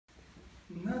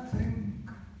nothing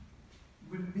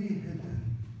will be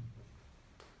hidden.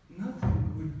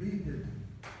 Nothing will be hidden.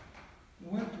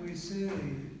 What we say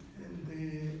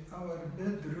in our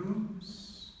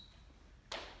bedrooms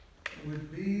will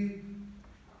be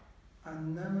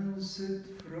announced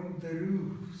from the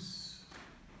roofs.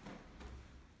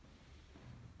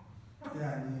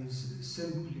 يعني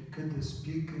simply كده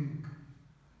speaking,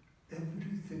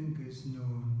 everything is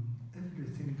known,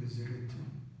 everything is written.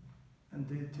 And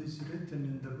it is written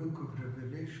in the book of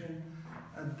Revelation,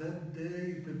 at that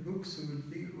day the books will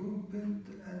be opened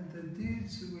and the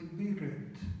deeds will be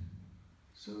read.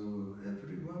 So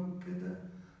everyone كده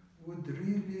would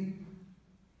really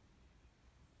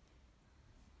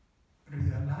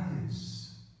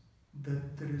realize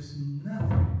that there is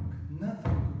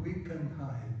nothing we can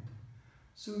hide.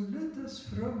 So let us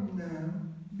from now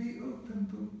be open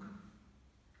book.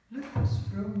 Let us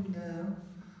from now,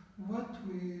 what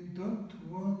we don't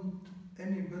want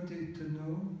anybody to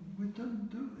know, we don't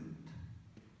do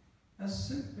it. As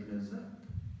simple as that.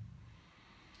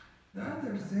 The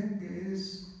other thing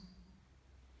is,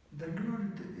 the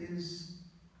Lord is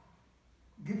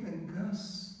giving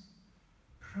us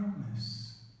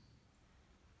promise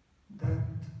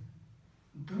that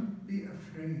don't be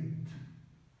afraid.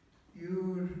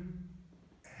 Your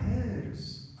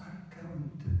hairs are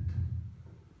counted.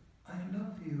 I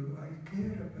love you. I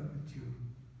care about you.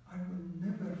 I will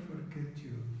never forget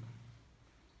you.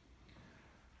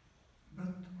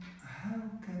 But how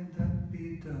can that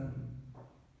be done?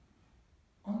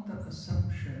 On the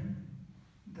assumption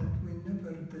that we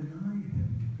never deny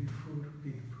Him before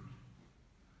people.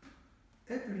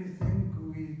 Everything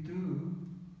we do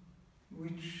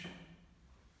which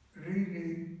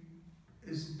really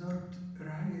is not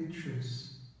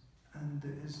righteous and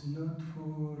is not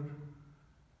for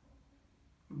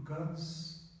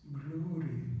God's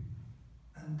glory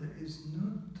and is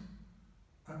not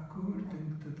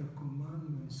according to the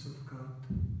commandments of God,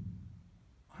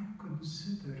 I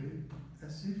consider it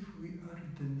as if we are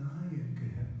denying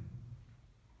Him.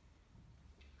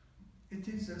 It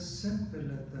is as simple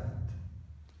as that.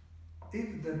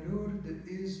 If the Lord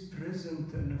is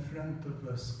present in front of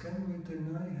us, can we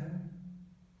deny Him?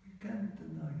 We can't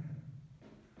deny Him.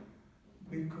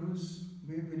 Because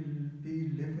we will be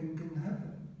living in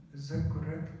heaven. Is that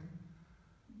correct?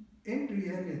 In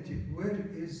reality, where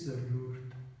is the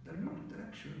Lord? The Lord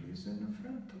actually is in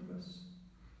front of us.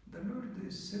 The Lord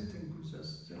is sitting with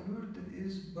us. The Lord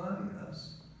is by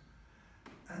us.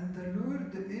 And the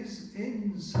Lord is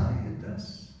inside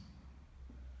us.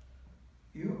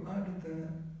 You are the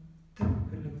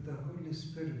temple of the Holy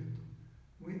Spirit.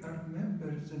 We are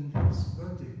members in His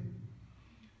body.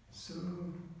 So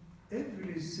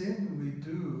every sin we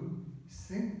do,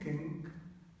 thinking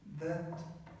that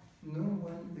no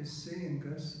one is seeing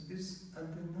us, is a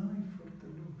deny for the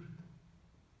Lord.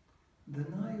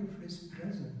 Deny of His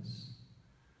presence.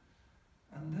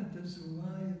 And that is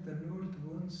why the Lord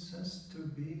wants us to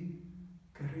be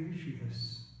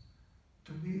courageous,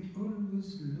 to be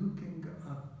always looking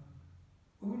up,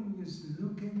 always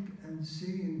looking and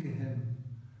seeing Him.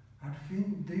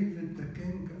 عارفين David the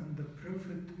king and the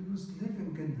prophet, he was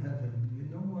living in heaven. You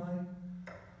know why?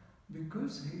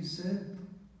 Because he said,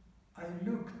 I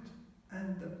looked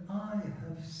and I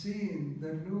have seen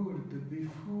the Lord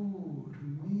before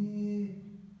me.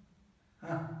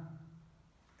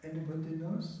 Anybody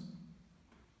knows?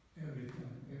 Every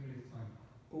time.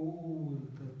 All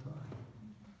the time.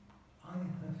 I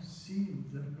have seen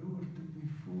the Lord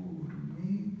before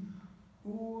me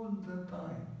all the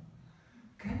time.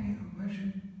 Can you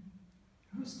imagine?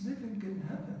 He was living in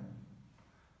heaven,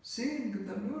 seeing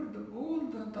the Lord all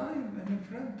the time in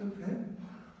front of him.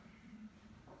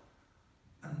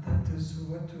 And that is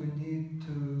what we need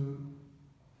to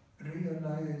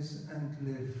realize and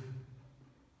live.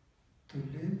 To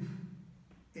live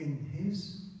in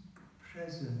His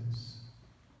presence,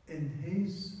 in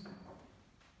His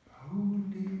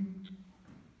holy,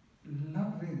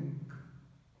 loving,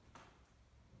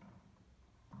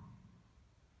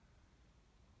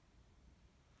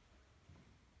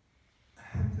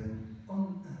 heaven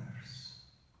on earth.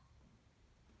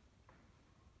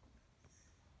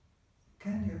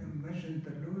 Can you imagine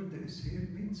the Lord is here?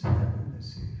 Means heaven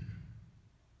is here.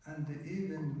 And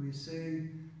even we say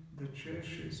the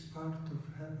church is part of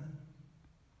heaven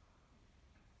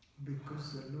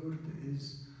because the Lord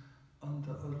is on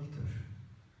the altar.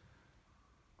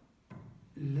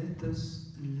 Let us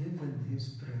live in His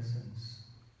presence.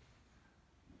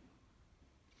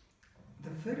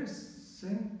 The first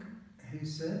thing He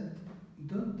said,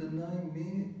 don't deny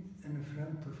me in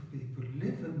front of people.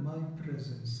 Live in my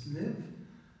presence. Live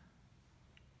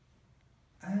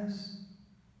as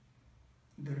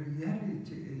the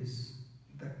reality is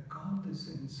that God is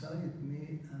inside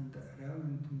me and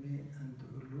around me and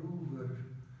all over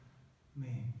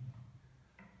me.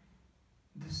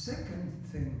 The second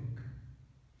thing,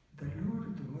 the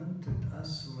Lord wanted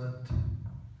us what?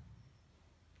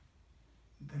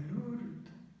 The Lord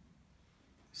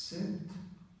said,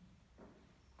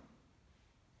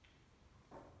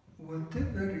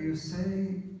 whatever you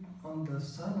say on the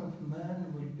Son of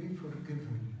Man will be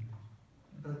forgiven,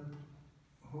 but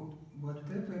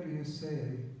whatever you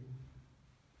say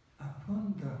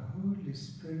upon the Holy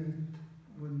Spirit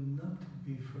will not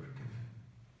be forgiven.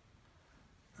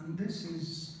 And this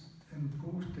is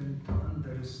important to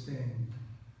understand.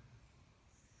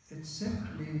 It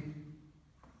simply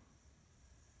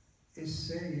is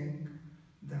saying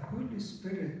the Holy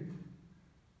Spirit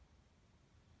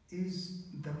is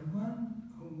the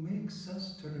one who makes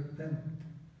us to repent.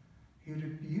 He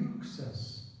rebukes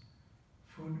us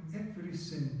for every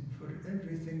sin, for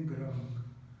everything wrong.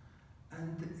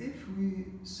 And if we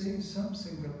say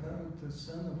something about the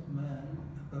Son of Man,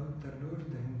 about the Lord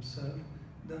Himself,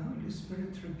 the Holy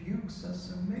Spirit rebukes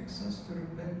us and makes us to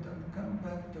repent and come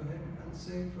back to Him and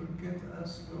say, forgive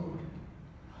us, Lord.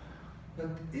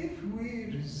 But if we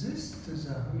resist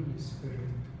the Holy Spirit,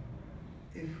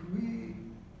 if we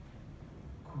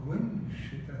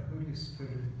quench the Holy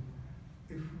Spirit,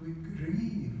 if we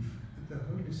grieve the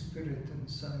Holy Spirit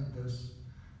inside us,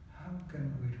 how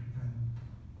can we repent?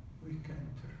 We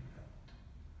can't repent.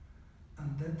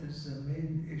 And that is the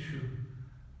main issue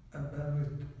about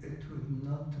it would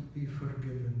not be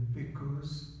forgiven,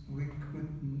 because we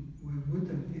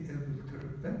wouldn't be able to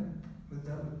repent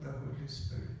without the Holy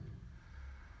Spirit.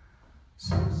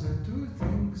 So the two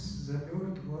things the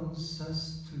Lord wants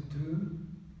us to do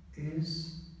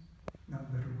is,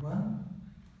 number one,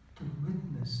 to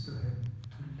witness to Him,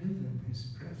 to live in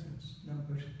His presence.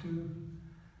 Number two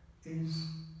is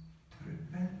to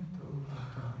repent all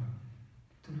the time,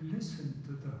 to listen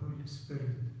to the Holy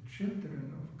Spirit.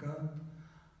 Children of God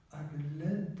are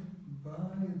led by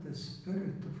the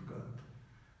Spirit of God.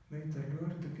 May the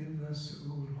Lord give us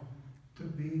all to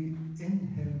be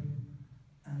in Him